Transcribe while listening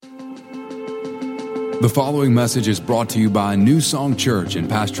The following message is brought to you by New Song Church and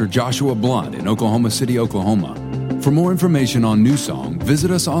Pastor Joshua Blunt in Oklahoma City, Oklahoma. For more information on New Song,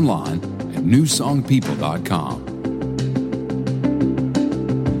 visit us online at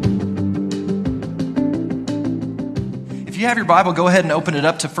newsongpeople.com. If you have your Bible, go ahead and open it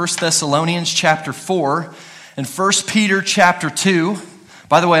up to 1 Thessalonians chapter 4 and 1 Peter chapter 2.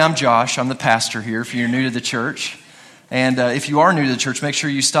 By the way, I'm Josh. I'm the pastor here if you're new to the church. And if you are new to the church, make sure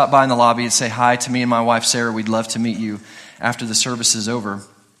you stop by in the lobby and say hi to me and my wife, Sarah. We'd love to meet you after the service is over.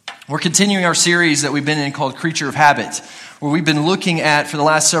 We're continuing our series that we've been in called Creature of Habit, where we've been looking at, for the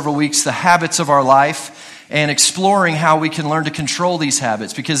last several weeks, the habits of our life and exploring how we can learn to control these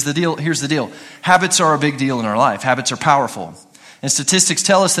habits. Because here's the deal. Habits are a big deal in our life. Habits are powerful. And statistics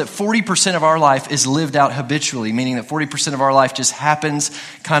tell us that 40% of our life is lived out habitually, meaning that 40% of our life just happens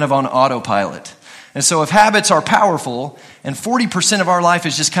kind of on autopilot. And so if habits are powerful and 40% of our life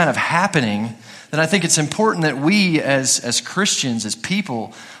is just kind of happening, then I think it's important that we as Christians, as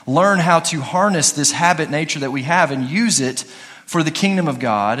people, learn how to harness this habit nature that we have and use it for the kingdom of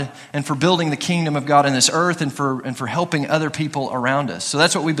God and for building the kingdom of God in this earth and for helping other people around us. So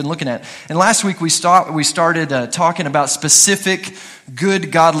that's what we've been looking at. And last week we started talking about specific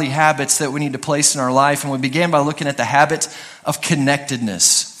good godly habits that we need to place in our life. And we began by looking at the habit of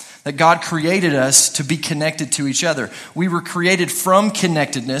connectedness. That God created us to be connected to each other. We were created from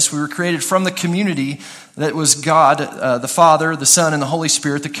connectedness. We were created from the community that was God, the Father, the Son, and the Holy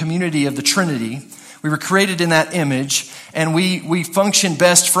Spirit, the community of the Trinity. We were created in that image, and we function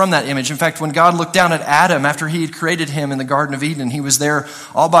best from that image. In fact, when God looked down at Adam after he had created him in the Garden of Eden, he was there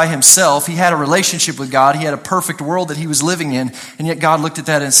all by himself. He had a relationship with God. He had a perfect world that he was living in, and yet God looked at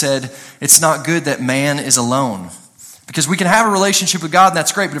that and said, "It's not good that man is alone." Because we can have a relationship with God, and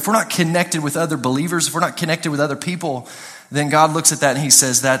that's great, but if we're not connected with other believers, if we're not connected with other people, then God looks at that and he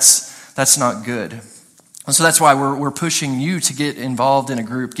says, that's not good. And so that's why we're pushing you to get involved in a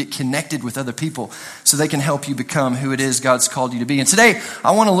group, get connected with other people so they can help you become who it is God's called you to be. And today,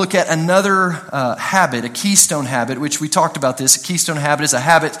 I want to look at another habit, a keystone habit, which we talked about this. A keystone habit is a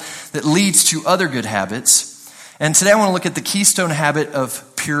habit that leads to other good habits. And today I want to look at the keystone habit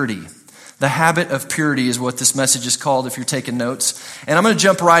of purity. The habit of purity is what this message is called if you're taking notes. And I'm going to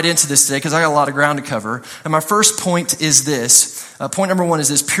jump right into this today because I got a lot of ground to cover. And my first point is this. Point number one is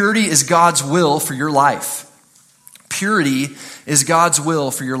this. Purity is God's will for your life. Purity is God's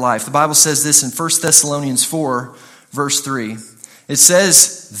will for your life. The Bible says this in 1 Thessalonians 4, verse 3. It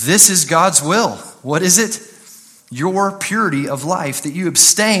says, this is God's will. What is it? Your purity of life, that you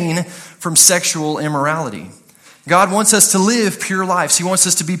abstain from sexual immorality. God wants us to live pure lives. He wants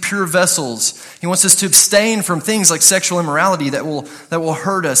us to be pure vessels. He wants us to abstain from things like sexual immorality that will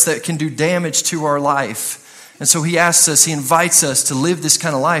hurt us, that can do damage to our life. And so he asks us, he invites us to live this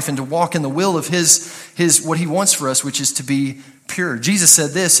kind of life and to walk in the will of his what he wants for us, which is to be pure. Jesus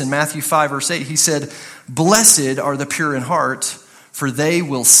said this in Matthew 5, verse 8. He said, "Blessed are the pure in heart, for they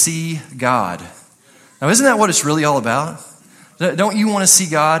will see God." Now, isn't that what it's really all about? Don't you want to see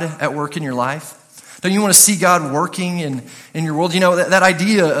God at work in your life? Don't you want to see God working in your world? You know, that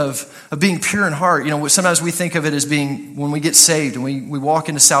idea of being pure in heart, you know, sometimes we think of it as being when we get saved and we walk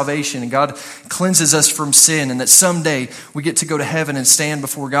into salvation and God cleanses us from sin and that someday we get to go to heaven and stand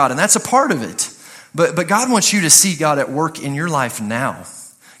before God. And that's a part of it. But God wants you to see God at work in your life now.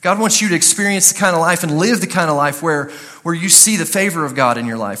 God wants you to experience the kind of life and live the kind of life where you see the favor of God in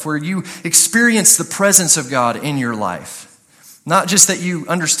your life, where you experience the presence of God in your life. Not just that you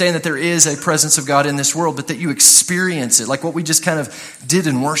understand that there is a presence of God in this world, but that you experience it, like what we just kind of did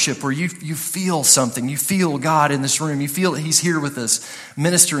in worship, where you feel something. You feel God in this room. You feel that he's here with us,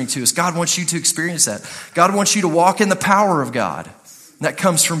 ministering to us. God wants you to experience that. God wants you to walk in the power of God. That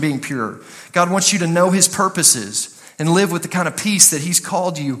comes from being pure. God wants you to know his purposes and live with the kind of peace that he's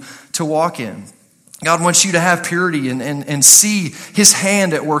called you to walk in. God wants you to have purity and see his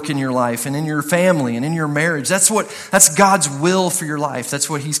hand at work in your life and in your family and in your marriage. That's God's will for your life. That's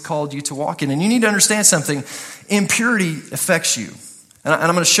what he's called you to walk in. And you need to understand something. Impurity affects you. And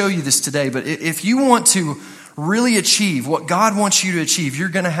I'm going to show you this today. But if you want to really achieve what God wants you to achieve, you're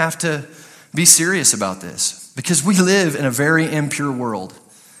going to have to be serious about this. Because we live in a very impure world.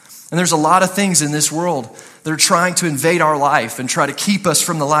 And there's a lot of things in this world that are trying to invade our life and try to keep us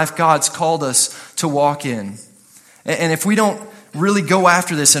from the life God's called us to walk in. And if we don't really go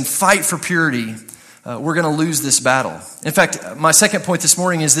after this and fight for purity, we're going to lose this battle. In fact, my second point this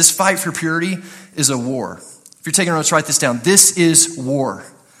morning is this fight for purity is a war. If you're taking notes, write this down. This is war.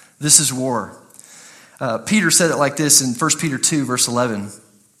 This is war. Peter said it like this in 1 Peter 2, verse 11.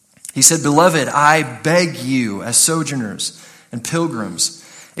 He said, "Beloved, I beg you as sojourners and pilgrims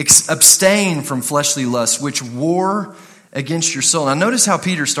Abstain from fleshly lusts, which war against your soul. Now notice how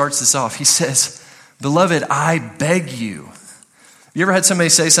Peter starts this off. He says, beloved, I beg you. You ever had somebody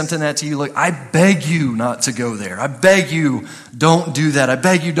say something that to you? Look, I beg you not to go there. I beg you, don't do that. I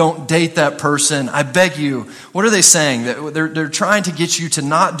beg you, don't date that person. I beg you. What are they saying? They're trying to get you to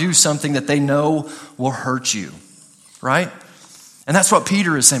not do something that they know will hurt you, right? And that's what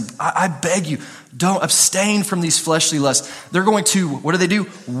Peter is saying. I beg you, don't abstain from these fleshly lusts. They're going to, what do?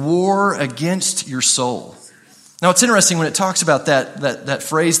 War against your soul. Now, it's interesting when it talks about that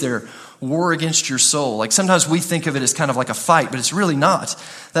phrase there, war against your soul. Like sometimes we think of it as kind of like a fight, but it's really not.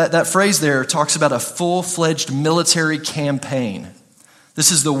 That phrase there talks about a full-fledged military campaign.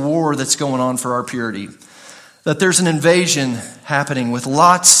 This is the war that's going on for our purity. That there's an invasion happening with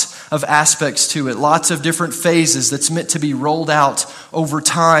lots of aspects to it, lots of different phases that's meant to be rolled out over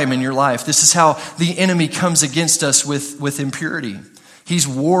time in your life. This is how the enemy comes against us with impurity. He's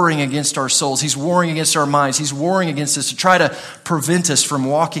warring against our souls. He's warring against our minds. He's warring against us to try to prevent us from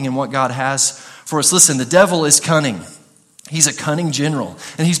walking in what God has for us. Listen, the devil is cunning. He's a cunning general,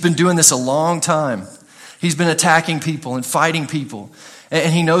 and he's been doing this a long time. He's been attacking people and fighting people,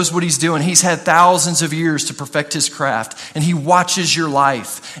 and he knows what he's doing. He's had thousands of years to perfect his craft, and he watches your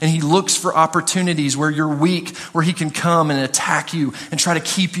life, and he looks for opportunities where you're weak, where he can come and attack you and try to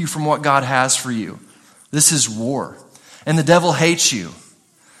keep you from what God has for you. This is war. And the devil hates you.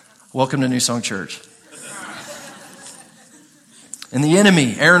 Welcome to New Song Church. And the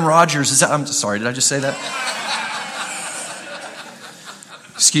enemy, Aaron Rodgers, I'm sorry, did I just say that?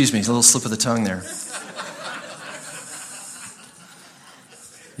 Excuse me, a little slip of the tongue there.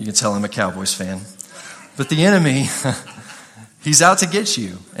 You can tell I'm a Cowboys fan. But the enemy, he's out to get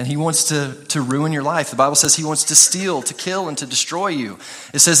you, and he wants to ruin your life. The Bible says he wants to steal, to kill, and to destroy you.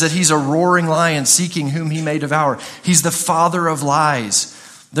 It says that he's a roaring lion seeking whom he may devour. He's the father of lies.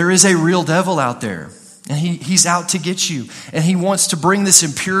 There is a real devil out there, and he's out to get you. And he wants to bring this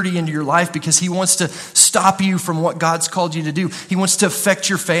impurity into your life because he wants to stop you from what God's called you to do. He wants to affect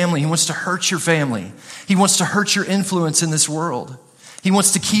your family. He wants to hurt your family. He wants to hurt your influence in this world. He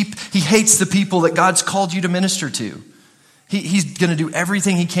hates the people that God's called you to minister to. He's going to do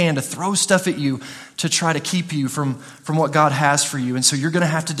everything he can to throw stuff at you to try to keep you from what God has for you. And so you're going to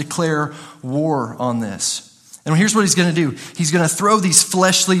have to declare war on this. And here's what he's going to do. He's going to throw these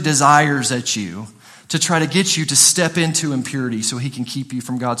fleshly desires at you to try to get you to step into impurity so he can keep you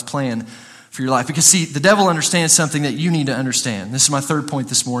from God's plan for your life. Because see, the devil understands something that you need to understand. This is my third point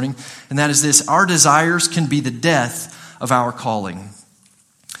this morning, and that is this. Our desires can be the death of our calling.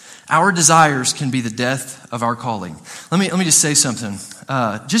 Our desires can be the death of our calling. Let me just say something.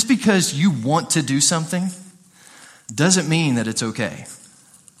 Just because you want to do something doesn't mean that it's okay.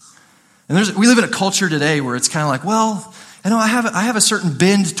 And we live in a culture today where it's kind of like, well, I have a certain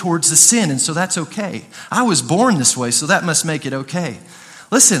bend towards the sin, and so that's okay. I was born this way, so that must make it okay.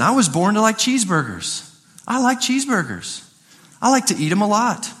 Listen, I was born to like cheeseburgers. I like cheeseburgers. I like to eat them a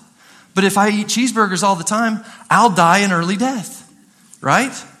lot. But if I eat cheeseburgers all the time, I'll die an early death,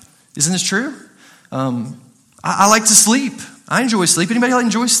 right? Isn't this true? I like to sleep. I enjoy sleep. Anybody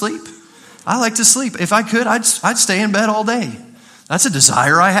enjoy sleep? I like to sleep. If I could, I'd stay in bed all day. That's a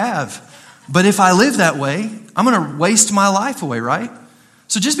desire I have. But if I live that way, I'm going to waste my life away, right?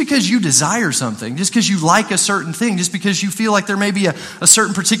 So just because you desire something, just because you like a certain thing, just because you feel like there may be a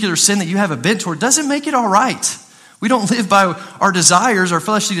certain particular sin that you have a bent toward, doesn't make it all right. We don't live by our desires, our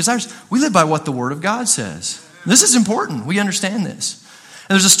fleshly desires. We live by what the Word of God says. This is important. We understand this.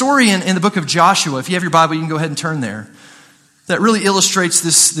 And there's a story in the book of Joshua. If you have your Bible, you can go ahead and turn there. That really illustrates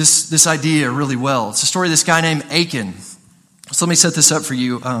this idea really well. It's a story of this guy named Achan. So let me set this up for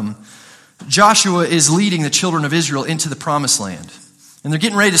you. Joshua is leading the children of Israel into the promised land. And they're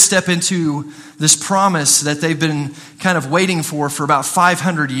getting ready to step into this promise that they've been kind of waiting for about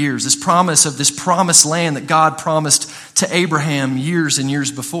 500 years. This promise of this promised land that God promised to Abraham years and years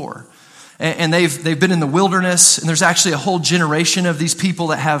before. And they've been in the wilderness, and there's actually a whole generation of these people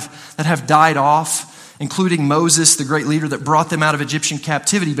that have died off, including Moses, the great leader that brought them out of Egyptian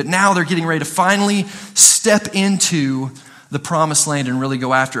captivity. But now they're getting ready to finally step into the promised land and really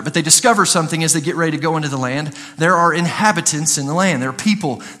go after it. But they discover something as they get ready to go into the land. There are inhabitants in the land. There are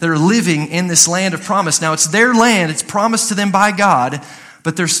people that are living in this land of promise. Now, it's their land. It's promised to them by God,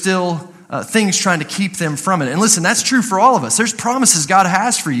 but there's still things trying to keep them from it. And listen, that's true for all of us. There's promises God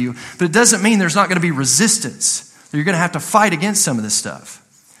has for you, but it doesn't mean there's not going to be resistance. You're going to have to fight against some of this stuff.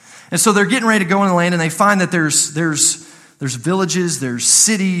 And so they're getting ready to go in the land, and they find that there's villages, there's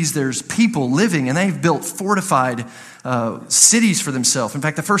cities, there's people living, and they've built fortified cities for themselves. In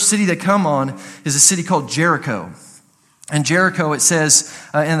fact, the first city they come on is a city called Jericho. And Jericho, it says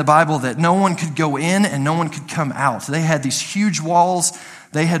in the Bible that no one could go in and no one could come out. They had these huge walls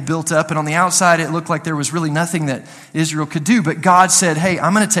they had built up, and on the outside it looked like there was really nothing that Israel could do. But God said, hey,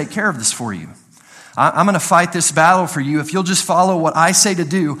 I'm going to take care of this for you. I'm going to fight this battle for you. If you'll just follow what I say to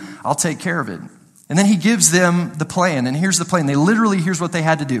do, I'll take care of it. And then he gives them the plan, and here's the plan. Here's what they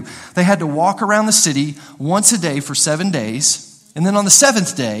had to do. They had to walk around the city once a day for 7 days. And then on the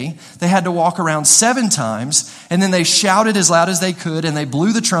seventh day, they had to walk around 7 times, and then they shouted as loud as they could, and they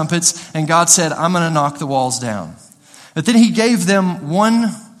blew the trumpets, and God said, I'm going to knock the walls down. But then he gave them one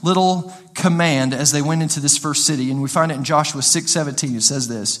little command as they went into this first city, and we find it in Joshua 6:17. It says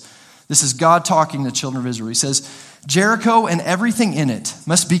this. This is God talking to the children of Israel. He says, Jericho and everything in it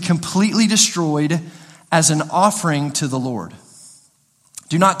must be completely destroyed as an offering to the Lord.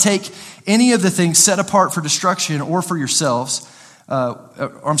 Do not take any of the things set apart for destruction or for yourselves,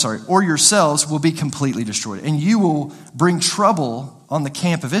 or yourselves will be completely destroyed, and you will bring trouble on the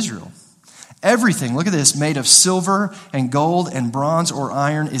camp of Israel. Everything, look at this, made of silver and gold and bronze or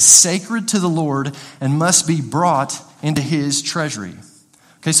iron is sacred to the Lord and must be brought into his treasury.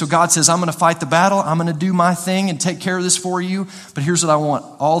 Okay, so God says, I'm going to fight the battle. I'm going to do my thing and take care of this for you. But here's what I want.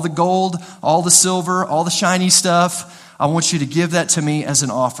 All the gold, all the silver, all the shiny stuff, I want you to give that to me as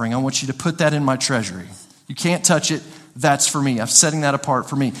an offering. I want you to put that in my treasury. You can't touch it. That's for me. I'm setting that apart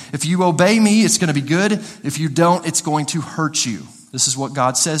for me. If you obey me, it's going to be good. If you don't, it's going to hurt you. This is what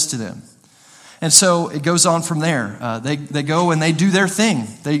God says to them. And so it goes on from there. They go and they do their thing.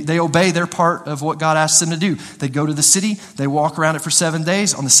 They obey their part of what God asks them to do. They go to the city. They walk around it for 7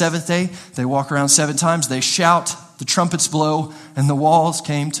 days. On the seventh day, they walk around 7 times. They shout, the trumpets blow, and the walls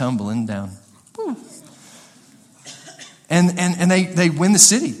came tumbling down. Woo. And they win the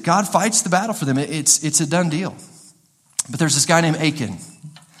city. God fights the battle for them. It's a done deal. But there's this guy named Achan.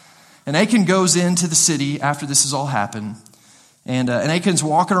 And Achan goes into the city after this has all happened. And Achan's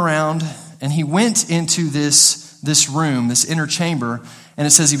walking around, and he went into this room, this inner chamber, and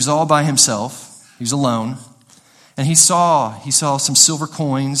it says he was all by himself. He was alone. And he saw some silver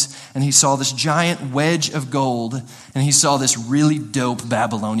coins, and he saw this giant wedge of gold, and he saw this really dope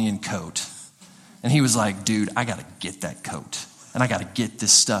Babylonian coat. And he was like, dude, I got to get that coat, and I got to get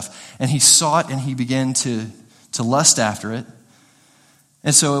this stuff. And he saw it, and he began to lust after it.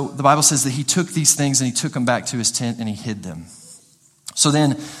 And so the Bible says that he took these things, and he took them back to his tent, and he hid them. So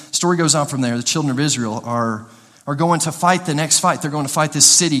then, story goes on from there. The children of Israel are going to fight the next fight. They're going to fight this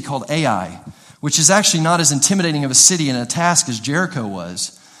city called Ai, which is actually not as intimidating of a city and a task as Jericho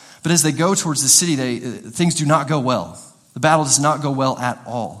was. But as they go towards the city, things do not go well. The battle does not go well at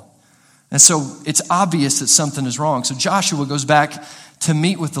all. And so it's obvious that something is wrong. So Joshua goes back to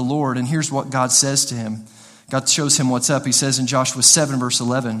meet with the Lord, and here's what God says to him. God shows him what's up. He says in Joshua 7, verse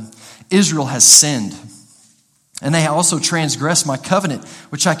 11, Israel has sinned. And they also transgressed my covenant,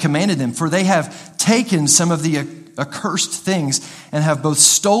 which I commanded them. For they have taken some of the accursed things and have both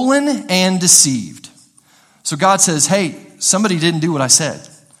stolen and deceived. So God says, hey, somebody didn't do what I said.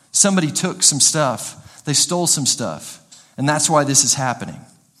 Somebody took some stuff. They stole some stuff. And that's why this is happening.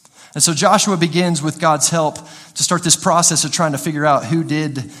 And so Joshua begins with God's help to start this process of trying to figure out who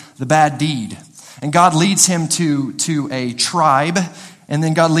did the bad deed. And God leads him to a tribe. And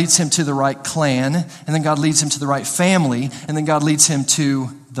then God leads him to the right clan, and then God leads him to the right family, and then God leads him to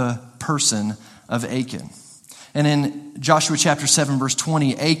the person of Achan. And in Joshua chapter 7, verse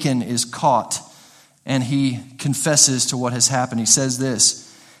 20, Achan is caught, and he confesses to what has happened. He says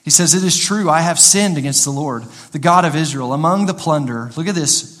this. He says, it is true, I have sinned against the Lord, the God of Israel. Among the plunder, look at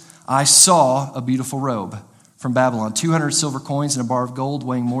this, I saw a beautiful robe from Babylon, 200 silver coins and a bar of gold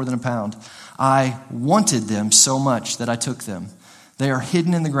weighing more than a pound. I wanted them so much that I took them. They are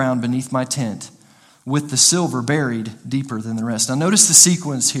hidden in the ground beneath my tent, with the silver buried deeper than the rest. Now notice the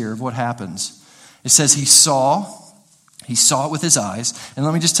sequence here of what happens. It says he saw it with his eyes. And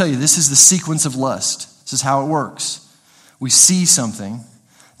let me just tell you, this is the sequence of lust. This is how it works. We see something,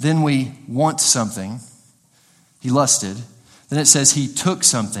 then we want something. He lusted. Then it says he took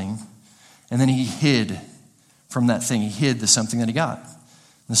something, and then he hid from that thing. He hid the something that he got.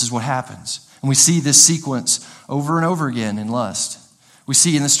 And this is what happens. And we see this sequence over and over again in lust. We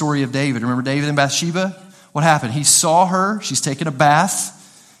see in the story of David. Remember David and Bathsheba? What happened? He saw her. She's taking a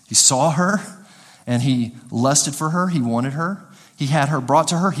bath. He saw her, and he lusted for her. He wanted her. He had her brought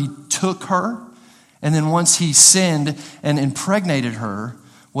to her. He took her. And then once he sinned and impregnated her,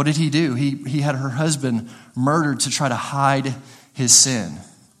 what did he do? He had her husband murdered to try to hide his sin.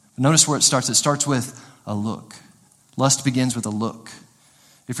 Notice where it starts. It starts with a look. Lust begins with a look.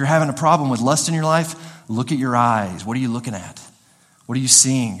 If you're having a problem with lust in your life, look at your eyes. What are you looking at? What are you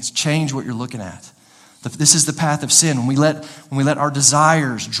seeing? Change what you're looking at. This is the path of sin, when we let our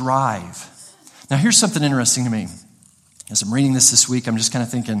desires drive. Now, here's something interesting to me. As I'm reading this week, I'm just kind of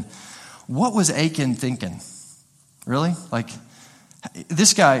thinking, what was Achan thinking? Really? Like,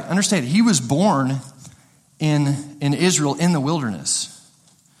 this guy, understand, he was born in Israel in the wilderness.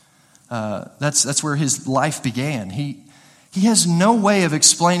 That's where his life began. He has no way of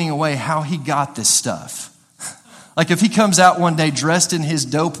explaining away how he got this stuff. Like, if he comes out one day dressed in his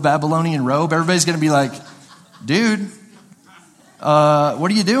dope Babylonian robe, everybody's going to be like, dude,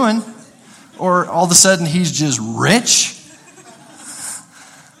 what are you doing? Or all of a sudden he's just rich.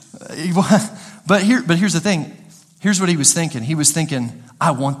 But here's the thing. Here's what he was thinking. He was thinking,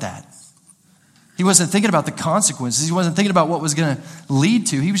 I want that. He wasn't thinking about the consequences. He wasn't thinking about what was going to lead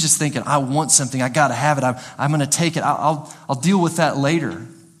to. He was just thinking, I want something. I got to have it. I'm going to take it. I'll deal with that later.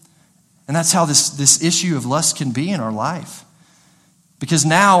 And that's how this issue of lust can be in our life. Because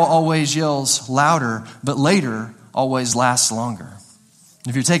now always yells louder, but later always lasts longer.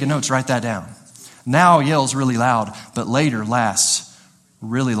 If you're taking notes, write that down. Now yells really loud, but later lasts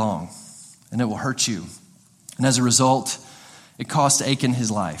really long. And it will hurt you. And as a result, it cost Achan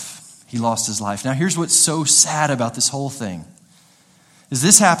his life. He lost his life. Now here's what's so sad about this whole thing. Is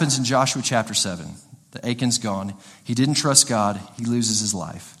this happens in Joshua chapter 7. The Achan's gone. He didn't trust God. He loses his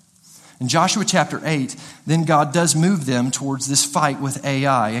life. In Joshua chapter 8, then God does move them towards this fight with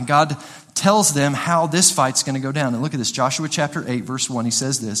Ai. And God tells them how this fight's going to go down. And look at this. Joshua chapter 8, verse 1, he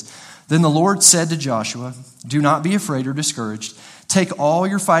says this. Then the Lord said to Joshua, do not be afraid or discouraged. Take all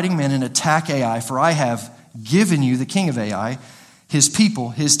your fighting men and attack Ai, for I have given you the king of Ai, his people,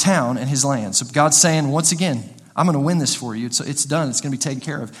 his town, and his land. So God's saying, once again, I'm going to win this for you. It's done. It's going to be taken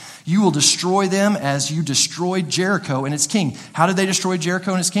care of. You will destroy them as you destroyed Jericho and its king. How did they destroy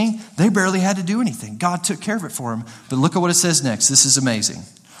Jericho and its king? They barely had to do anything. God took care of it for them. But look at what it says next. This is amazing.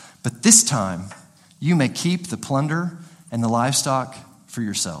 But this time, you may keep the plunder and the livestock for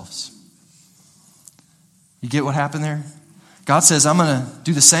yourselves. You get what happened there? God says, I'm going to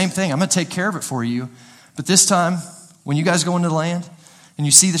do the same thing. I'm going to take care of it for you. But this time, when you guys go into the land, and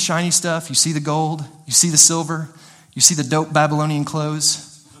you see the shiny stuff, you see the gold, you see the silver, you see the dope Babylonian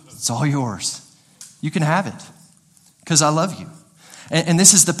clothes, it's all yours. You can have it because I love you. And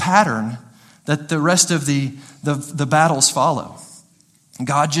this is the pattern that the rest of the battles follow.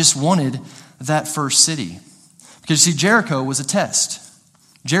 God just wanted that first city. Because you see, Jericho was a test.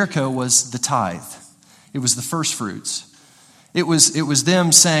 Jericho was the tithe. It was the first fruits. It was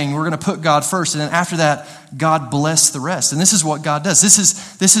them saying, we're going to put God first. And then after that, God blessed the rest. And this is what God does.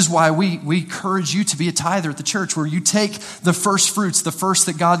 This is why we encourage you to be a tither at the church, where you take the first fruits, the first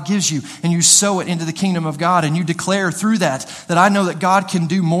that God gives you, and you sow it into the kingdom of God. And you declare through that I know that God can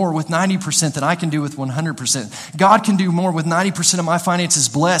do more with 90% than I can do with 100%. God can do more with 90% of my finances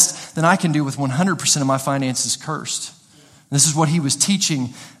blessed than I can do with 100% of my finances cursed. And this is what he was teaching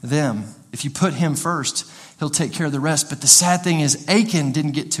them. If you put him first, he'll take care of the rest. But the sad thing is, Achan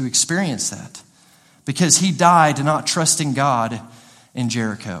didn't get to experience that because he died not trusting God in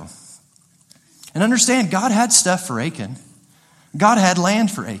Jericho. And understand, God had stuff for Achan. God had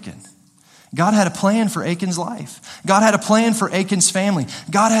land for Achan. God had a plan for Achan's life. God had a plan for Achan's family.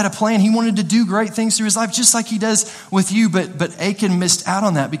 God had a plan. He wanted to do great things through his life, just like he does with you. But Achan missed out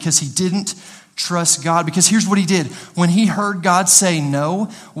on that because he didn't trust God. Because here's what he did. When he heard God say no,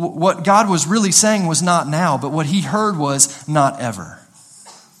 what God was really saying was not now, but what he heard was not ever.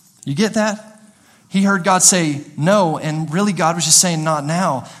 You get that? He heard God say no, and really God was just saying not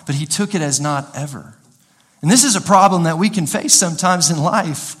now, but he took it as not ever. And this is a problem that we can face sometimes in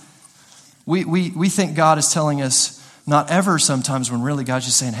life. We think God is telling us not ever sometimes, when really God's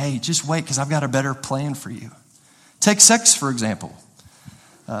just saying, hey, just wait, because I've got a better plan for you. Take sex, for example.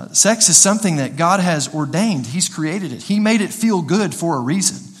 Sex is something that God has ordained. He's created it. He made it feel good for a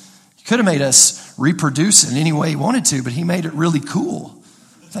reason. He could have made us reproduce in any way he wanted to, but he made it really cool.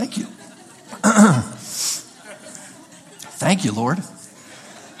 Thank you. Thank you, Lord.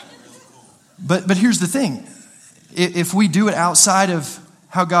 But here's the thing. If we do it outside of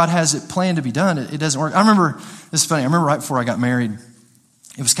how God has it planned to be done, it doesn't work. I remember, this is funny, I remember right before I got married,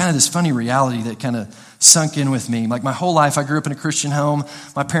 it was kind of this funny reality that kind of sunk in with me. Like my whole life, I grew up in a Christian home.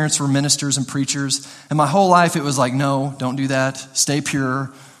 My parents were ministers and preachers. And my whole life, it was like, no, don't do that. Stay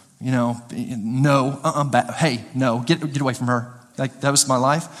pure. You know, no, hey, no, get away from her. Like that was my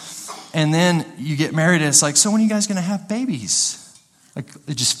life. And then you get married and it's like, so when are you guys going to have babies? Like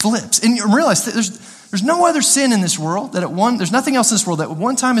it just flips. And you realize that there's no other sin in this world there's nothing else in this world that at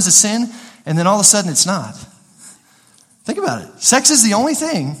one time is a sin and then all of a sudden it's not. Think about it. Sex is the only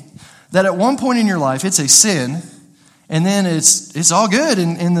thing that at one point in your life it's a sin, and then it's all good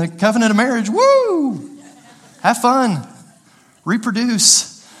in the covenant of marriage. Woo! Have fun.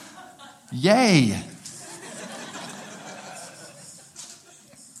 Reproduce. Yay.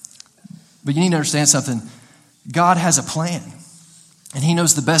 But you need to understand something. God has a plan. And he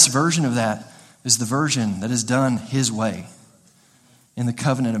knows the best version of that is the version that is done his way in the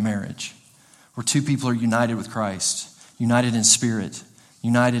covenant of marriage, where two people are united with Christ, united in spirit,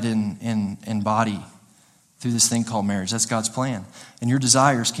 united in body through this thing called marriage. That's God's plan. And your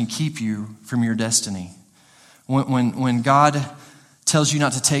desires can keep you from your destiny. When God tells you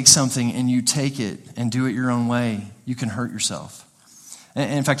not to take something and you take it and do it your own way, you can hurt yourself. And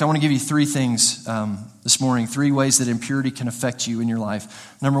in fact, I want to give you three things this morning, three ways that impurity can affect you in your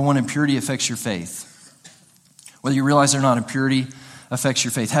life. Number one, impurity affects your faith. Whether you realize it or not, impurity affects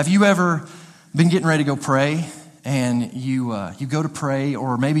your faith. Have you ever been getting ready to go pray and you go to pray,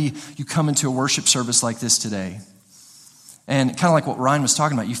 or maybe you come into a worship service like this today, and kind of like what Ryan was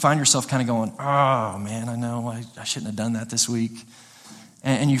talking about, you find yourself kind of going, oh man, I know I shouldn't have done that this week.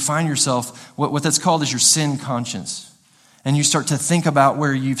 And you find yourself, what that's called is your sin conscience. And you start to think about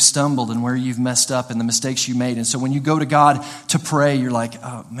where you've stumbled and where you've messed up and the mistakes you made. And so when you go to God to pray, you're like,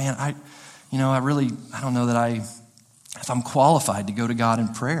 oh man, I don't know that if I'm qualified to go to God in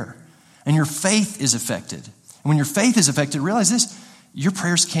prayer. And your faith is affected. And when your faith is affected, realize this, your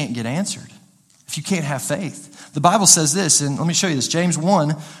prayers can't get answered if you can't have faith. The Bible says this, and let me show you this. James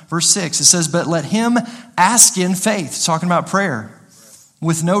 1, verse 6, it says, but let him ask in faith. It's talking about prayer.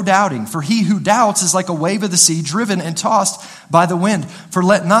 With no doubting. For he who doubts is like a wave of the sea, driven and tossed by the wind. For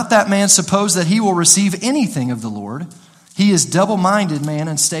let not that man suppose that he will receive anything of the Lord. He is double-minded man,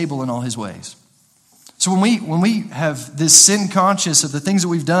 unstable in all his ways. So when we have this sin conscious of the things that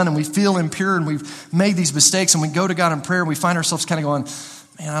we've done, and we feel impure, and we've made these mistakes, and we go to God in prayer, and we find ourselves kind of going,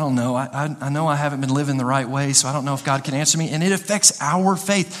 man, I don't know. I know I haven't been living the right way, so I don't know if God can answer me. And it affects our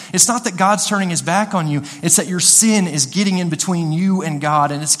faith. It's not that God's turning his back on you. It's that your sin is getting in between you and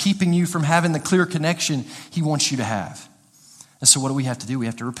God, and it's keeping you from having the clear connection he wants you to have. And so what do we have to do? We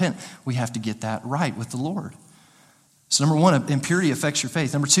have to repent. We have to get that right with the Lord. So number one, impurity affects your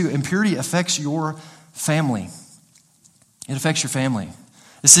faith. Number two, impurity affects your family. It affects your family.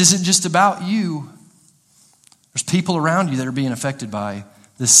 This isn't just about you. There's people around you that are being affected by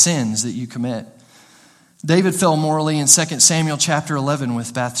the sins that you commit. David fell morally in 2 Samuel chapter 11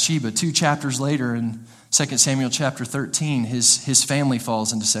 with Bathsheba. 2 chapters later in 2 Samuel chapter 13, his family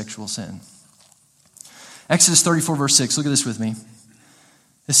falls into sexual sin. Exodus 34 verse 6, look at this with me.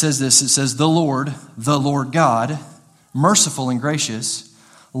 It says this, it says, the Lord God, merciful and gracious,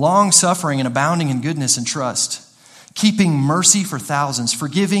 long-suffering and abounding in goodness and trust, keeping mercy for thousands,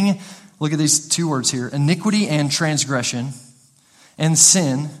 forgiving, look at these two words here, iniquity and transgression and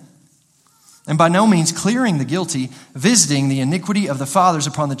sin, and by no means clearing the guilty, visiting the iniquity of the fathers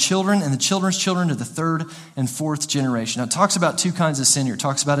upon the children and the children's children to the third and fourth generation. Now it talks about two kinds of sin here. It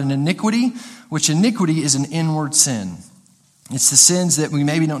talks about an iniquity, which iniquity is an inward sin. It's the sins that we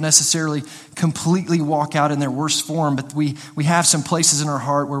maybe don't necessarily completely walk out in their worst form, but we have some places in our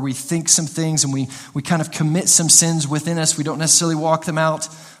heart where we think some things and we kind of commit some sins within us. We don't necessarily walk them out,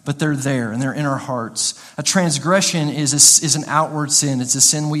 but they're there and they're in our hearts. A transgression is an outward sin. It's a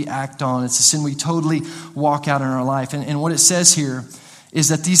sin we act on. It's a sin we totally walk out in our life. And what it says here is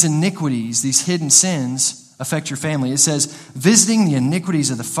that these iniquities, these hidden sins, affect your family. It says, visiting the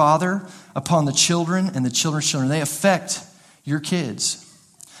iniquities of the father upon the children and the children's children. They affect your kids.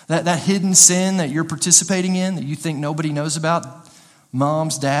 That hidden sin that you're participating in, that you think nobody knows about,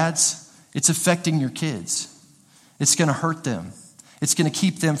 moms, dads, it's affecting your kids. It's going to hurt them. It's going to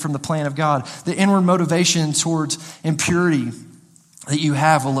keep them from the plan of God. The inward motivation towards impurity that you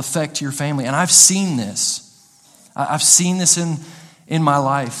have will affect your family. And I've seen this. I've seen this in my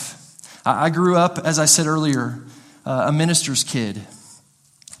life. I grew up, as I said earlier, a minister's kid.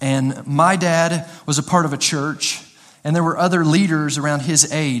 And my dad was a part of a church. And there were other leaders around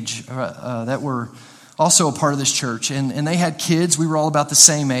his age that were also a part of this church. And they had kids. We were all about the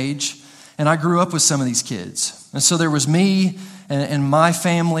same age. And I grew up with some of these kids. And so there was me and my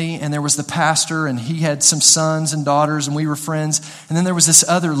family, and there was the pastor, and he had some sons and daughters, and we were friends. And then there was this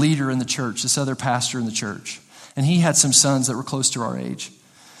other leader in the church, this other pastor in the church. And he had some sons that were close to our age.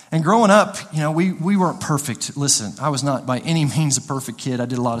 And growing up, we weren't perfect. Listen, I was not by any means a perfect kid. I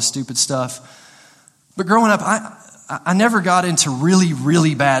did a lot of stupid stuff. But growing up, I never got into really,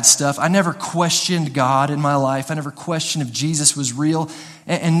 really bad stuff. I never questioned God in my life. I never questioned if Jesus was real.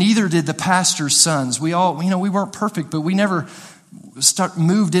 And neither did the pastor's sons. We all, we weren't perfect, but we never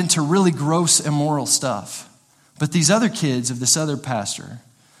moved into really gross, immoral stuff. But these other kids of this other pastor,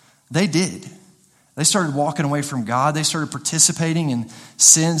 they did. They started walking away from God. They started participating in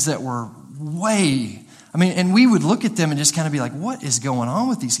sins that were way I mean, and we would look at them and just kind of be like, what is going on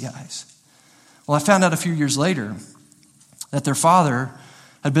with these guys? Well, I found out a few years later that their father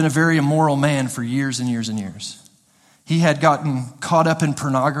had been a very immoral man for years and years and years. He had gotten caught up in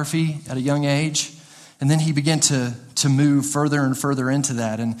pornography at a young age, and then he began to move further and further into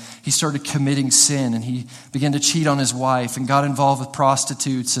that, and he started committing sin, and he began to cheat on his wife and got involved with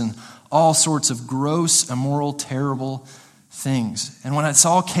prostitutes and all sorts of gross, immoral, terrible things. And when it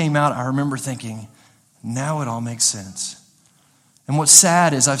all came out, I remember thinking, now it all makes sense. And what's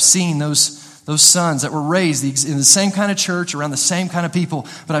sad is I've seen those sons that were raised in the same kind of church, around the same kind of people,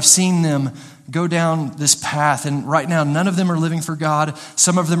 but I've seen them go down this path. And right now, none of them are living for God.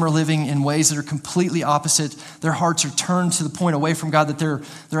 Some of them are living in ways that are completely opposite. Their hearts are turned to the point away from God that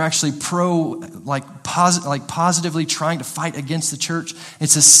they're actually positively trying to fight against the church.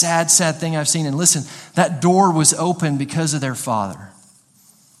 It's a sad, sad thing I've seen. And listen, that door was open because of their father.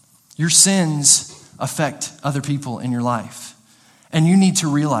 Your sins affect other people in your life. And you need to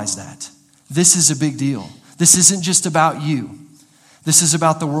realize that. This is a big deal. This isn't just about you. This is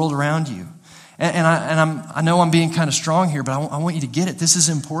about the world around you. And I know I'm being kind of strong here, but I want you to get it. This is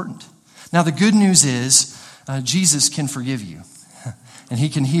important. Now, the good news is Jesus can forgive you, and he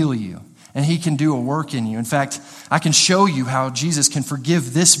can heal you, and he can do a work in you. In fact, I can show you how Jesus can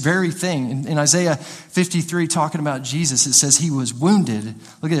forgive this very thing. In Isaiah 53, talking about Jesus, it says he was wounded.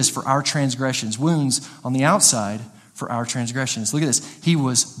 Look at this, for our transgressions. Wounds on the outside for our transgressions. Look at this. He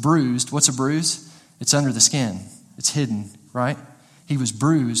was bruised. What's a bruise? It's under the skin. It's hidden, right? He was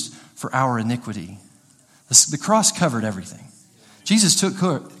bruised for our iniquity. The cross covered everything. Jesus took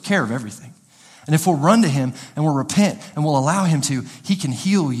care of everything. And if we'll run to him and we'll repent and we'll allow him to, he can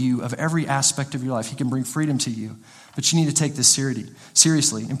heal you of every aspect of your life. He can bring freedom to you. But you need to take this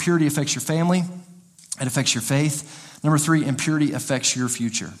seriously. Impurity affects your family. It affects your faith. Number 3, impurity affects your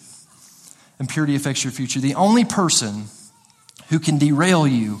future. Impurity affects your future. The only person who can derail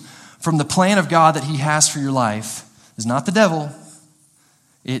you from the plan of God that he has for your life is not the devil.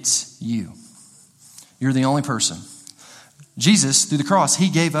 It's you. You're the only person. Jesus, through the cross, he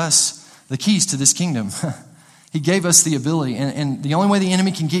gave us the keys to this kingdom. He gave us the ability. And the only way the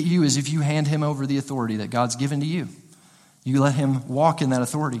enemy can get you is if you hand him over the authority that God's given to you. You let him walk in that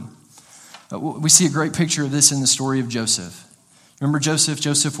authority. We see a great picture of this in the story of Joseph. Remember Joseph?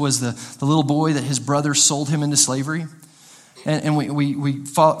 Joseph was the little boy that his brothers sold him into slavery. And we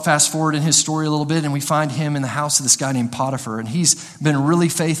fast forward in his story a little bit, and we find him in the house of this guy named Potiphar. And he's been really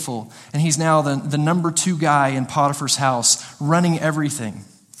faithful. And he's now the number 2 guy in Potiphar's house, running everything.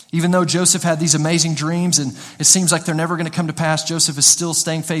 Even though Joseph had these amazing dreams, and it seems like they're never going to come to pass, Joseph is still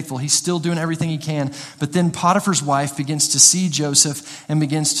staying faithful. He's still doing everything he can. But then Potiphar's wife begins to see Joseph and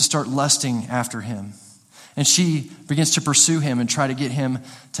begins to start lusting after him. And she begins to pursue him and try to get him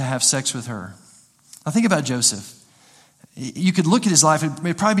to have sex with her. Now think about Joseph. You could look at his life.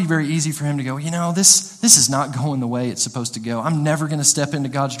 It'd probably be very easy for him to go, this is not going the way it's supposed to go. I'm never going to step into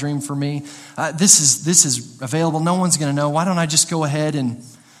God's dream for me. This is available. No one's going to know. Why don't I just go ahead and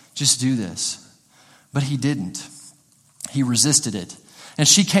just do this? But he didn't. He resisted it. And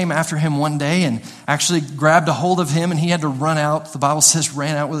she came after him one day and actually grabbed a hold of him, and he had to run out. The Bible says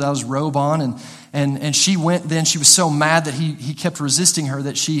ran out without his robe on. And she went then. She was so mad that he kept resisting her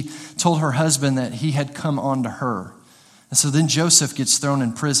that she told her husband that he had come on to her. And so then Joseph gets thrown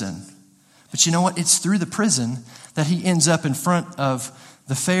in prison. But you know what? It's through the prison that he ends up in front of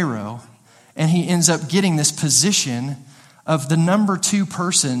the Pharaoh, and he ends up getting this position of the number 2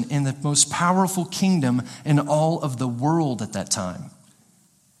 person in the most powerful kingdom in all of the world at that time.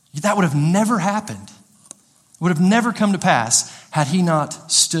 That would have never happened. Would have never come to pass had he not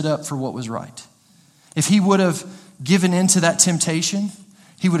stood up for what was right. If he would have given in to that temptation,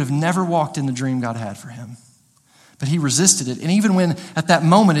 he would have never walked in the dream God had for him. But he resisted it. And even when at that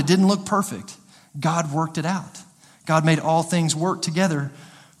moment it didn't look perfect, God worked it out. God made all things work together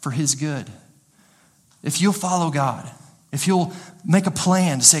for his good. If you'll follow God, if you'll make a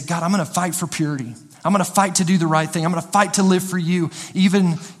plan to say, God, I'm going to fight for purity. I'm going to fight to do the right thing. I'm going to fight to live for you,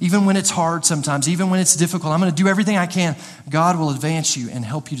 even when it's hard sometimes, even when it's difficult. I'm going to do everything I can. God will advance you and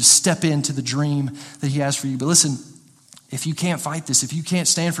help you to step into the dream that he has for you. But listen, if you can't fight this, if you can't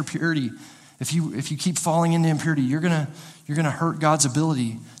stand for purity, if you keep falling into impurity, you're gonna hurt God's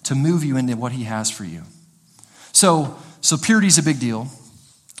ability to move you into what he has for you. So purity is a big deal.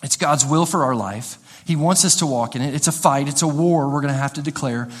 It's God's will for our life. He wants us to walk in it. It's a fight. It's a war we're going to have to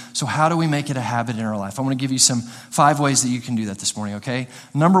declare. So how do we make it a habit in our life? I want to give you 5 ways that you can do that this morning, okay?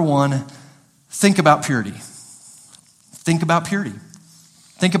 Number 1, think about purity. Think about purity.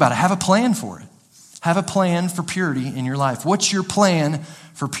 Think about it. Have a plan for it. Have a plan for purity in your life. What's your plan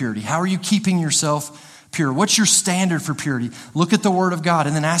for purity? How are you keeping yourself pure? What's your standard for purity? Look at the Word of God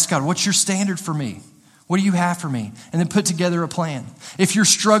and then ask God, what's your standard for me? What do you have for me? And then put together a plan. If you're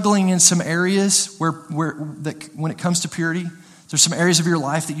struggling in some areas when it comes to purity, there's some areas of your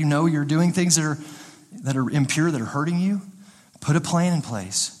life that you know you're doing things that are impure, that are hurting you, put a plan in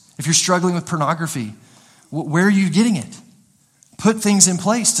place. If you're struggling with pornography, where are you getting it? Put things in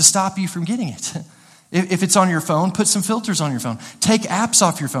place to stop you from getting it. If it's on your phone, put some filters on your phone. Take apps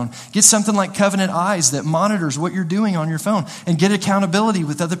off your phone. Get something like Covenant Eyes that monitors what you're doing on your phone, and get accountability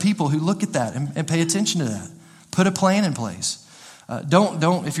with other people who look at that and pay attention to that. Put a plan in place.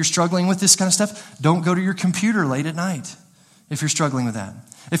 Don't, if you're struggling with this kind of stuff, don't go to your computer late at night if you're struggling with that.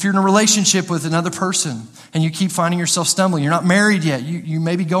 If you're in a relationship with another person and you keep finding yourself stumbling, you're not married yet, you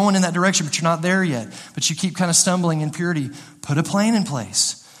may be going in that direction, but you're not there yet, but you keep kind of stumbling in purity, put a plan in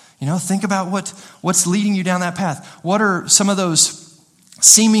place. Think about what's leading you down that path. What are some of those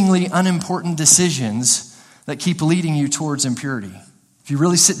seemingly unimportant decisions that keep leading you towards impurity? If you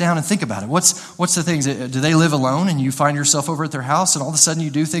really sit down and think about it, what's the things? Do they live alone and you find yourself over at their house and all of a sudden you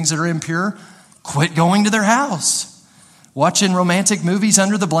do things that are impure? Quit going to their house. Watching romantic movies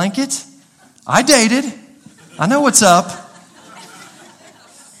under the blanket? I dated. I know what's up.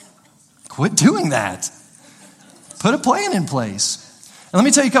 Quit doing that. Put a plan in place. And let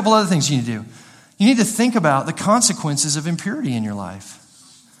me tell you a couple other things you need to do. You need to think about the consequences of impurity in your life.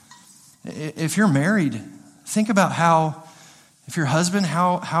 If you're married, think about if your husband,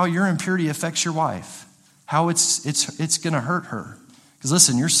 how your impurity affects your wife. How it's going to hurt her. Because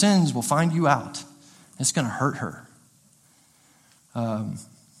listen, your sins will find you out. It's going to hurt her.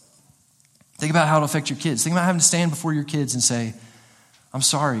 Think about how it'll affect your kids. Think about having to stand before your kids and say, I'm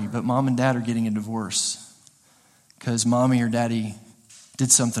sorry, but mom and dad are getting a divorce because mommy or daddy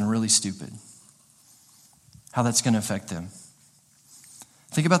did something really stupid. How that's going to affect them.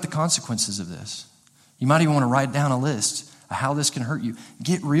 Think about the consequences of this. You might even want to write down a list of how this can hurt you.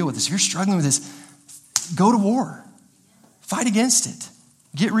 Get real with this. If you're struggling with this, go to war. Fight against it.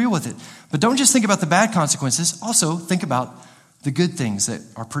 Get real with it. But don't just think about the bad consequences. Also, think about the good things that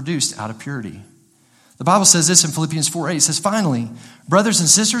are produced out of purity. The Bible says this in Philippians 4:8. It says, finally, brothers and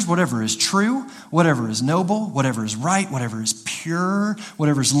sisters, whatever is true, whatever is noble, whatever is right, whatever is pure,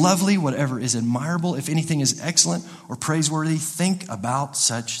 whatever is lovely, whatever is admirable, if anything is excellent or praiseworthy, think about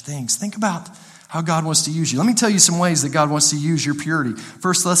such things. Think about how God wants to use you. Let me tell you some ways that God wants to use your purity.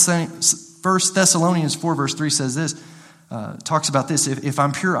 1 Thessalonians 4 verse 3 says this, talks about this. If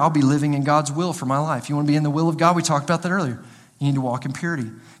I'm pure, I'll be living in God's will for my life. You want to be in the will of God? We talked about that earlier. You need to walk in purity.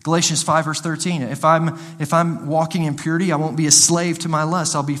 Galatians 5 verse 13. If I'm walking in purity, I won't be a slave to my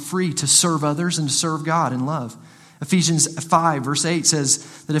lust. I'll be free to serve others and to serve God in love. Ephesians 5 verse 8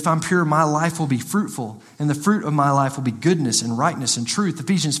 says that if I'm pure, my life will be fruitful, and the fruit of my life will be goodness and rightness and truth.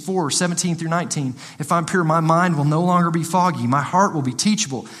 Ephesians 4, 17 through 19. If I'm pure, my mind will no longer be foggy. My heart will be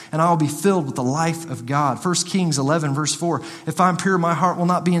teachable, and I will be filled with the life of God. 1 Kings 11 verse 4. If I'm pure, my heart will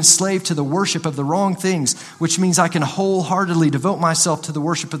not be enslaved to the worship of the wrong things, which means I can wholeheartedly devote myself to the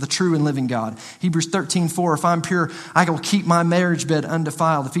worship of the true and living God. Hebrews 13, 4. If I'm pure, I will keep my marriage bed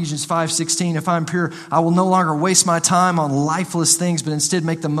undefiled. Ephesians 5, 16. If I'm pure, I will no longer waste my time on lifeless things, but instead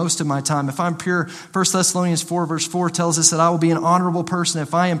make the most of my time. If I'm pure, 1 Thessalonians 4 verse 4 tells us that I will be an honorable person.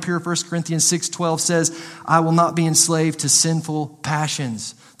 If I am pure, 1 Corinthians 6:12 says, I will not be enslaved to sinful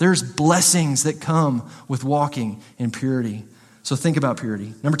passions. There's blessings that come with walking in purity. So think about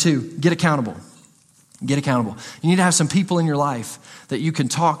purity. Number 2, get accountable. Get accountable. You need to have some people in your life that you can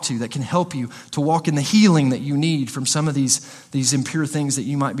talk to that can help you to walk in the healing that you need from some of these impure things that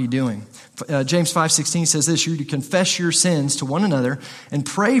you might be doing. James 5:16 says this, you confess your sins to one another and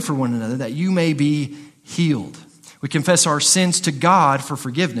pray for one another that you may be healed. We confess our sins to God for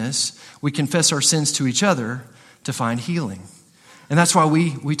forgiveness. We confess our sins to each other to find healing. And that's why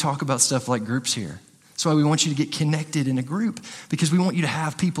we talk about stuff like groups here. That's why we want you to get connected in a group, because we want you to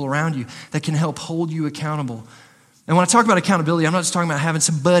have people around you that can help hold you accountable. And when I talk about accountability, I'm not just talking about having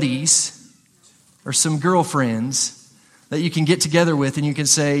some buddies or some girlfriends that you can get together with and you can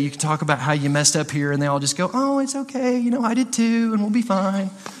talk about how you messed up here and they all just go, oh, it's okay, I did too, and we'll be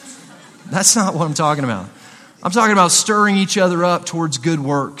fine. That's not what I'm talking about. I'm talking about stirring each other up towards good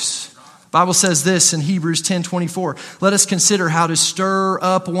works. The Bible says this in Hebrews 10:24. Let us consider how to stir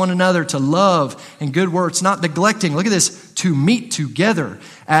up one another to love and good works, not neglecting, look at this, to meet together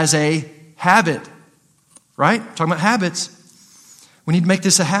as a habit. Right? Talking about habits. We need to make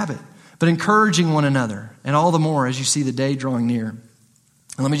this a habit. But encouraging one another, and all the more as you see the day drawing near.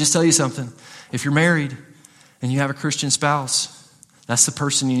 And let me just tell you something. If you're married and you have a Christian spouse, that's the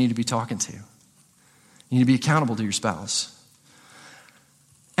person you need to be talking to. You need to be accountable to your spouse.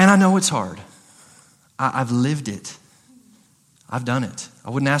 And I know it's hard. I've lived it. I've done it. I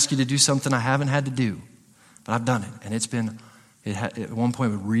wouldn't ask you to do something I haven't had to do, but I've done it. And it's been, at one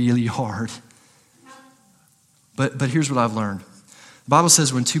point, really hard. But here's what I've learned. The Bible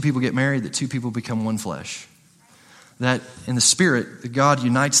says when two people get married, that two people become one flesh. That in the Spirit, that God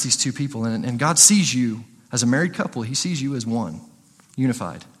unites these two people. And God sees you as a married couple. He sees you as one,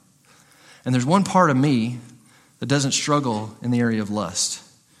 unified. And there's one part of me that doesn't struggle in the area of lust.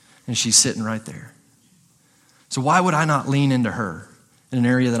 And she's sitting right there. So why would I not lean into her in an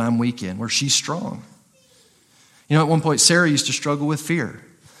area that I'm weak in, where she's strong? You know, at one point, Sarah used to struggle with fear.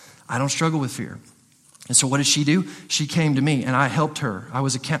 I don't struggle with fear. And so what did she do? She came to me, and I helped her. I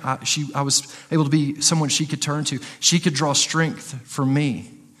was able to be someone she could turn to. She could draw strength from me.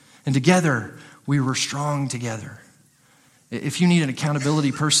 And together, we were strong together. If you need an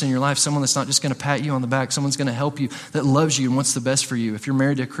accountability person in your life, someone that's not just going to pat you on the back, someone's going to help you, that loves you and wants the best for you. If you're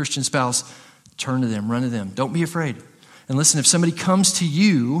married to a Christian spouse, turn to them, run to them. Don't be afraid. And listen, if somebody comes to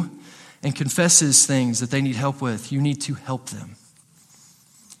you and confesses things that they need help with, you need to help them.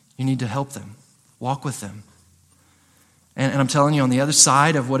 You need to help them. Walk with them. And I'm telling you, on the other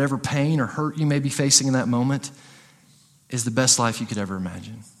side of whatever pain or hurt you may be facing in that moment is the best life you could ever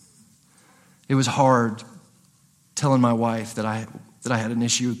imagine. It was hard telling my wife that I had an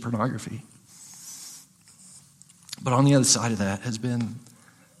issue with pornography. But on the other side of that has been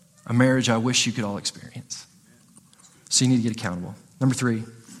a marriage I wish you could all experience. So you need to get accountable. Number 3,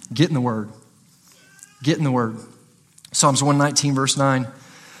 get in the Word. Get in the Word. Psalms 119, verse 9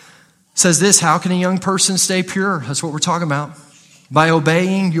 says this: how can a young person stay pure? That's what we're talking about. By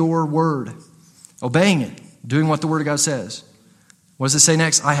obeying your word. Obeying it. Doing what the Word of God says. What does it say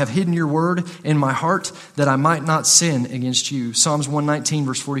next? I have hidden your word in my heart that I might not sin against you. Psalms 119,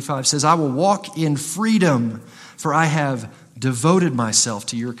 verse 45 says, I will walk in freedom, for I have devoted myself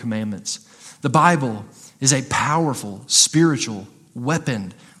to your commandments. The Bible is a powerful spiritual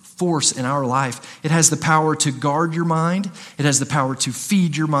weapon, force in our life. It has the power to guard your mind. It has the power to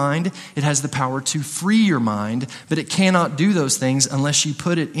feed your mind. It has the power to free your mind, but it cannot do those things unless you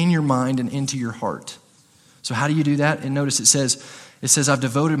put it in your mind and into your heart. So how do you do that? And notice it says, I've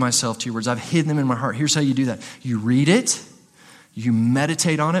devoted myself to your words. I've hidden them in my heart. Here's how you do that. You read it. You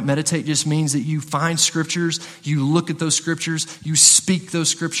meditate on it. Meditate just means that you find scriptures, you look at those scriptures, you speak those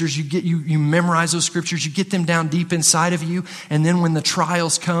scriptures, you memorize those scriptures, you get them down deep inside of you, and then when the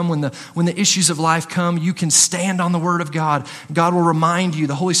trials come, when the issues of life come, you can stand on the Word of God. God will remind you,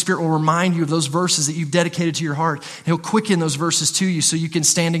 the Holy Spirit will remind you of those verses that you've dedicated to your heart. He'll quicken those verses to you so you can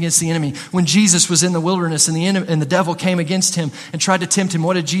stand against the enemy. When Jesus was in the wilderness and the devil came against him and tried to tempt him,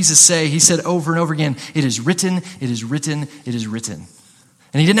 what did Jesus say? He said over and over again, it is written, it is written, it is written.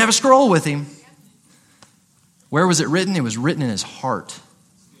 And he didn't have a scroll with him. Where was it written? It was written in his heart.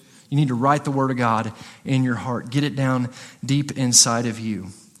 You need to write the Word of God in your heart. Get it down deep inside of you.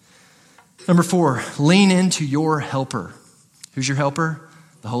 Number 4, lean into your helper. Who's your helper?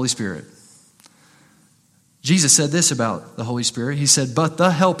 The Holy Spirit. Jesus said this about the Holy Spirit. He said, but the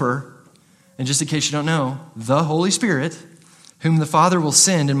helper, and just in case you don't know, the Holy Spirit, whom the Father will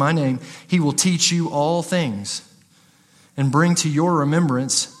send in my name, he will teach you all things and bring to your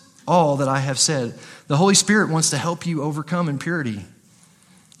remembrance all that I have said. The Holy Spirit wants to help you overcome impurity.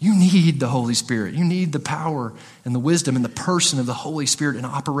 You need the Holy Spirit. You need the power and the wisdom and the person of the Holy Spirit in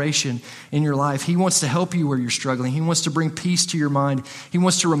operation in your life. He wants to help you where you're struggling. He wants to bring peace to your mind. He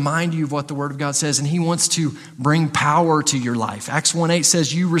wants to remind you of what the Word of God says, and He wants to bring power to your life. Acts 1:8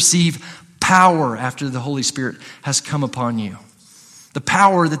 says you receive power after the Holy Spirit has come upon you. The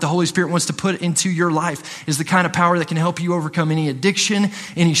power that the Holy Spirit wants to put into your life is the kind of power that can help you overcome any addiction,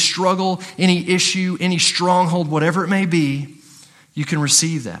 any struggle, any issue, any stronghold, whatever it may be. You can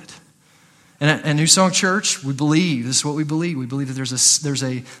receive that. And at New Song Church, we believe, this is what we believe. We believe that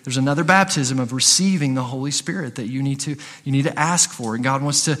there's another baptism of receiving the Holy Spirit that you need to ask for. And God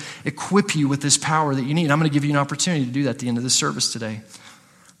wants to equip you with this power that you need. I'm going to give you an opportunity to do that at the end of this service today.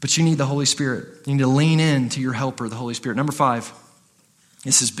 But you need the Holy Spirit. You need to lean in to your helper, the Holy Spirit. Number 5.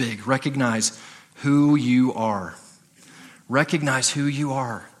 This is big. Recognize who you are. Recognize who you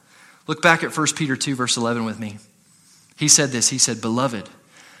are. Look back at 1 Peter 2, verse 11 with me. He said this. He said, Beloved,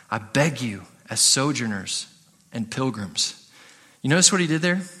 I beg you as sojourners and pilgrims. You notice what he did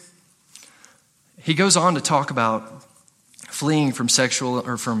there? He goes on to talk about fleeing from sexual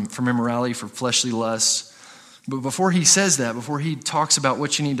or from immorality, from fleshly lusts. But before he says that, before he talks about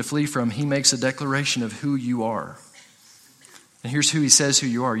what you need to flee from, he makes a declaration of who you are. And here's who he says who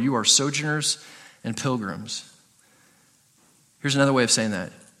you are. You are sojourners and pilgrims. Here's another way of saying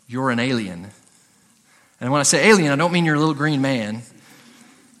that. You're an alien. And when I say alien, I don't mean you're a little green man.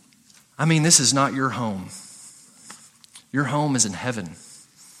 I mean, this is not your home. Your home is in heaven.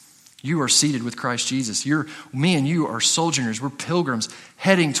 You are seated with Christ Jesus. Me and you are sojourners. We're pilgrims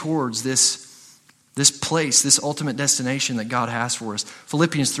heading towards this place, this ultimate destination that God has for us.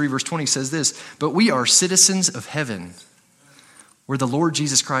 Philippians 3 verse 20 says this, but we are citizens of heaven, where the Lord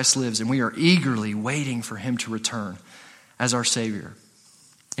Jesus Christ lives, and we are eagerly waiting for him to return as our Savior.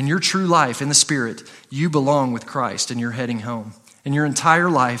 In your true life, in the Spirit, you belong with Christ and you're heading home. And your entire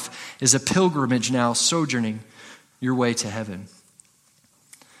life is a pilgrimage now, sojourning your way to heaven.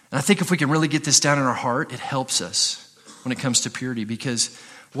 And I think if we can really get this down in our heart, it helps us when it comes to purity, because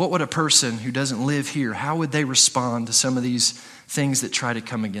what would a person who doesn't live here, how would they respond to some of these things that try to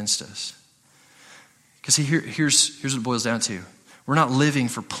come against us? Because here's what it boils down to. We're not living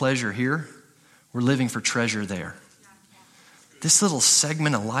for pleasure here. We're living for treasure there. This little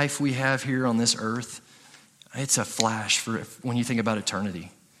segment of life we have here on this earth, it's a flash for when you think about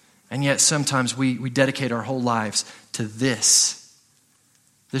eternity. And yet sometimes we dedicate our whole lives to this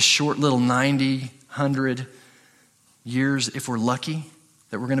short little 90, 100 years, if we're lucky,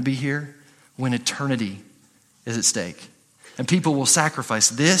 that we're going to be here, when eternity is at stake. And people will sacrifice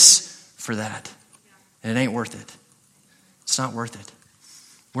this for that. And it ain't worth it. It's not worth it.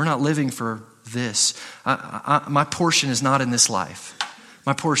 We're not living for this. My portion is not in this life.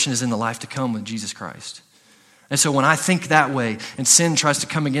 My portion is in the life to come with Jesus Christ. And so when I think that way and sin tries to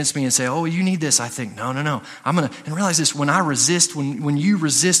come against me and say, oh, you need this, I think, no. And realize this, when you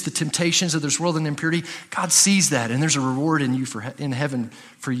resist the temptations of this world and impurity, God sees that, and there's a reward in heaven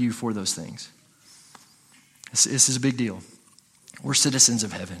for you for those things. This is a big deal. We're citizens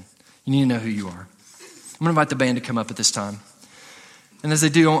of heaven. You need to know who you are. I'm going to invite the band to come up at this time. And as they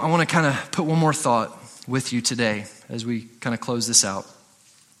do, I want to kind of put one more thought with you today as we kind of close this out.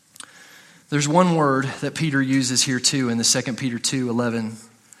 There's one word that Peter uses here too in the 2 Peter 2:11.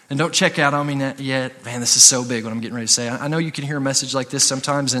 And don't check out on me yet. Man, this is so big what I'm getting ready to say. I know you can hear a message like this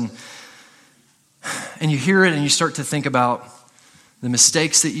sometimes and you hear it and you start to think about the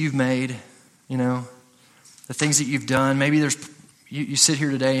mistakes that you've made, the things that you've done. Maybe you sit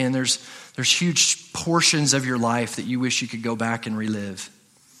here today and there's huge portions of your life that you wish you could go back and relive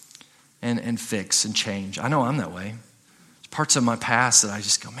and fix and change. I know I'm that way. Parts of my past that I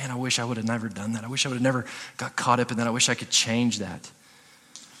just go, man, I wish I would have never done that. I wish I would have never got caught up in that. I wish I could change that.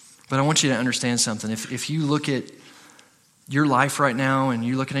 But I want you to understand something. If you look at your life right now and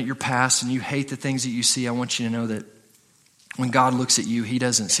you're looking at your past and you hate the things that you see, I want you to know that when God looks at you, he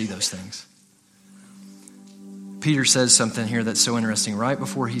doesn't see those things. Peter says something here that's so interesting. Right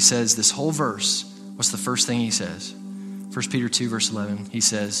before he says this whole verse, what's the first thing he says? 1 Peter 2, verse 11, he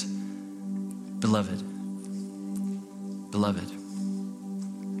says, Beloved.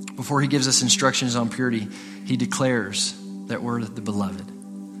 Before he gives us instructions on purity, he declares that we're the beloved.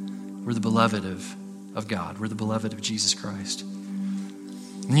 We're the beloved of God. We're the beloved of Jesus Christ.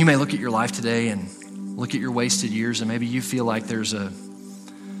 And you may look at your life today and look at your wasted years, and maybe you feel like there's a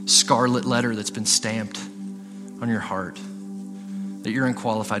scarlet letter that's been stamped on your heart, that you're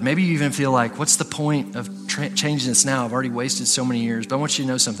unqualified. Maybe you even feel like, what's the point of changing this now? I've already wasted so many years. But I want you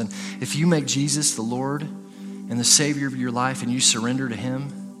to know something. If you make Jesus the Lord and the Savior of your life and you surrender to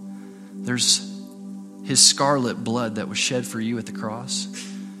him, there's his scarlet blood that was shed for you at the cross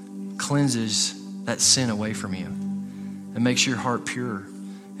cleanses that sin away from you and makes your heart pure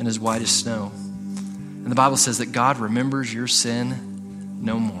and as white as snow. And the Bible says that God remembers your sin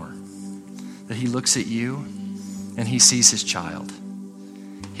no more. That he looks at you and he sees his child.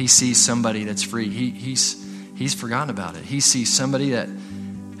 He sees somebody that's free. He's forgotten about it. He sees somebody that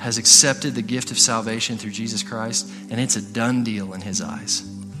has accepted the gift of salvation through Jesus Christ, and it's a done deal in his eyes.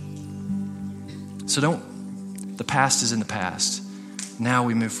 So the past is in the past. Now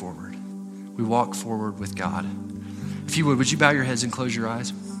we move forward. We walk forward with God. If you would you bow your heads and close your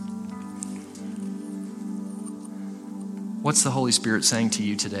eyes? What's the Holy Spirit saying to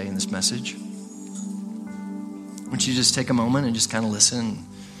you today in this message? Won't you just take a moment and just kind of listen?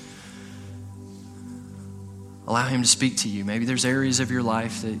 Allow him to speak to you. Maybe there's areas of your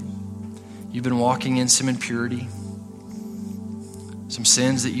life that you've been walking in some impurity, some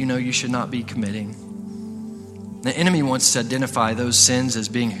sins that you know you should not be committing. The enemy wants to identify those sins as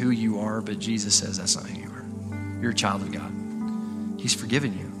being who you are, but Jesus says that's not who you are. You're a child of God. He's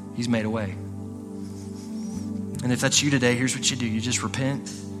forgiven you. He's made a way. And if that's you today, here's what you do. You just repent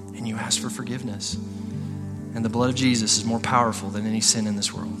and you ask for forgiveness. And the blood of Jesus is more powerful than any sin in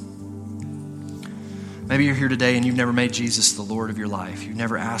this world. Maybe you're here today and you've never made Jesus the Lord of your life. You've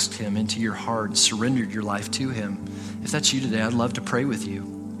never asked him into your heart and surrendered your life to him. If that's you today, I'd love to pray with you.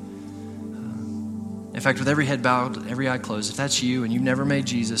 In fact, with every head bowed, every eye closed, if that's you and you've never made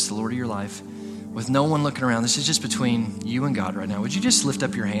Jesus the Lord of your life, with no one looking around, this is just between you and God right now. Would you just lift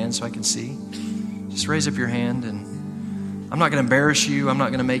up your hand so I can see? Just raise up your hand, and I'm not going to embarrass you. I'm not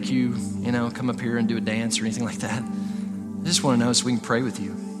going to make you, come up here and do a dance or anything like that. I just want to know so we can pray with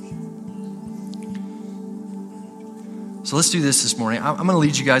you. So let's do this morning. I'm going to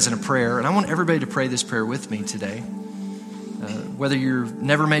lead you guys in a prayer, and I want everybody to pray this prayer with me today. Whether you've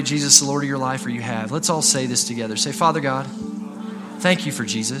never made Jesus the Lord of your life or you have, let's all say this together. Say, Father God, thank you for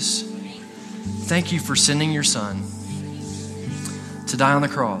Jesus. Thank you for sending your Son to die on the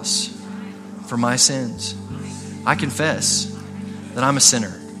cross for my sins. I confess that I'm a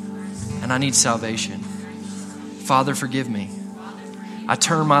sinner and I need salvation. Father, forgive me. I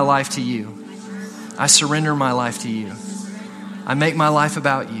turn my life to you. I surrender my life to you. I make my life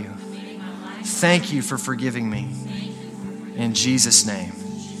about you. Thank you for forgiving me. In Jesus' name,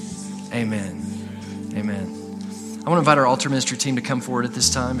 amen. Amen. I want to invite our altar ministry team to come forward at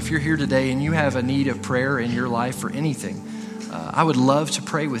this time. If you're here today and you have a need of prayer in your life for anything, I would love to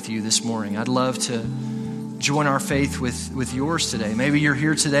pray with you this morning. I'd love to join our faith with yours today. Maybe you're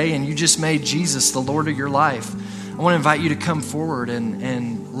here today and you just made Jesus the Lord of your life. I want to invite you to come forward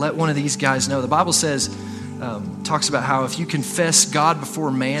and let one of these guys know. The Bible says, talks about how if you confess God before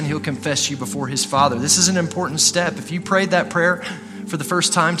man, he'll confess you before his Father. This is an important step. If you prayed that prayer for the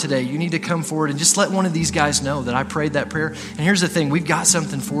first time today, you need to come forward and just let one of these guys know that I prayed that prayer. And here's the thing, we've got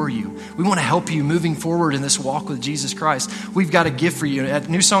something for you. We want to help you moving forward in this walk with Jesus Christ. We've got a gift for you. At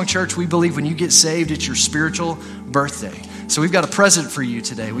New Song Church, we believe when you get saved, it's your spiritual birthday. So we've got a present for you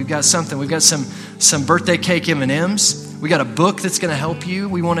today. We've got something. We've got some birthday cake M&Ms. We got a book that's going to help you.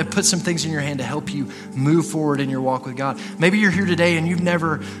 We want to put some things in your hand to help you move forward in your walk with God. Maybe you're here today and you've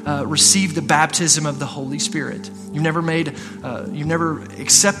never received the baptism of the Holy Spirit. You've never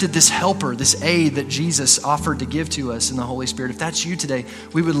accepted this helper, this aid that Jesus offered to give to us in the Holy Spirit. If that's you today,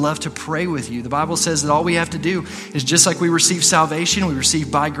 we would love to pray with you. The Bible says that all we have to do is just like we receive salvation, we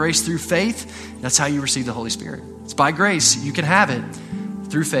receive by grace through faith. That's how you receive the Holy Spirit. It's by grace. You can have it.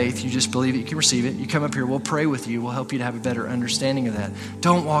 Through faith, you just believe it, you can receive it. You come up here, we'll pray with you. We'll help you to have a better understanding of that.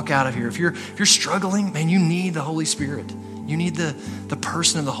 Don't walk out of here. If you're struggling, man, you need the Holy Spirit. You need the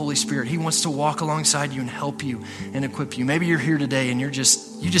person of the Holy Spirit. He wants to walk alongside you and help you and equip you. Maybe you're here today and you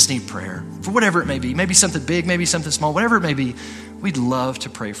just need prayer for whatever it may be. Maybe something big, maybe something small, whatever it may be. We'd love to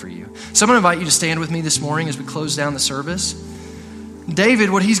pray for you. So I'm going to invite you to stand with me this morning as we close down the service. David,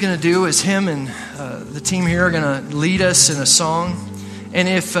 what he's going to do is him and the team here are going to lead us in a song. And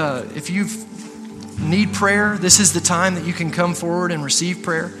if you need prayer, this is the time that you can come forward and receive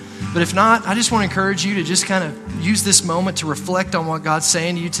prayer. But if not, I just want to encourage you to just kind of use this moment to reflect on what God's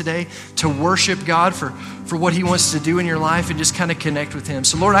saying to you today, to worship God for what he wants to do in your life and just kind of connect with him.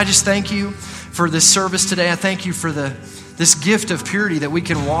 So Lord, I just thank you for this service today. I thank you for this gift of purity that we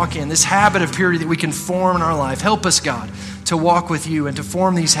can walk in, this habit of purity that we can form in our life. Help us, God, to walk with you and to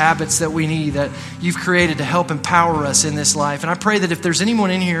form these habits that we need, that you've created to help empower us in this life. And I pray that if there's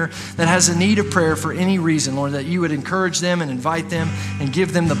anyone in here that has a need of prayer for any reason, Lord, that you would encourage them and invite them and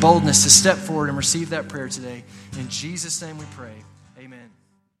give them the boldness to step forward and receive that prayer today. In Jesus' name we pray. Amen.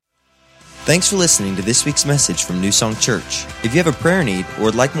 Thanks for listening to this week's message from New Song Church. If you have a prayer need or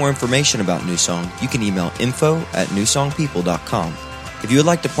would like more information about New Song, you can email info@newsongpeople.com. If you would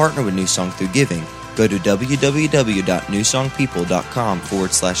like to partner with New Song through giving, go to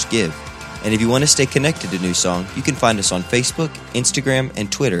www.newsongpeople.com/give. And if you want to stay connected to New Song, you can find us on Facebook, Instagram,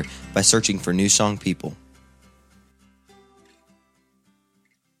 and Twitter by searching for New Song People.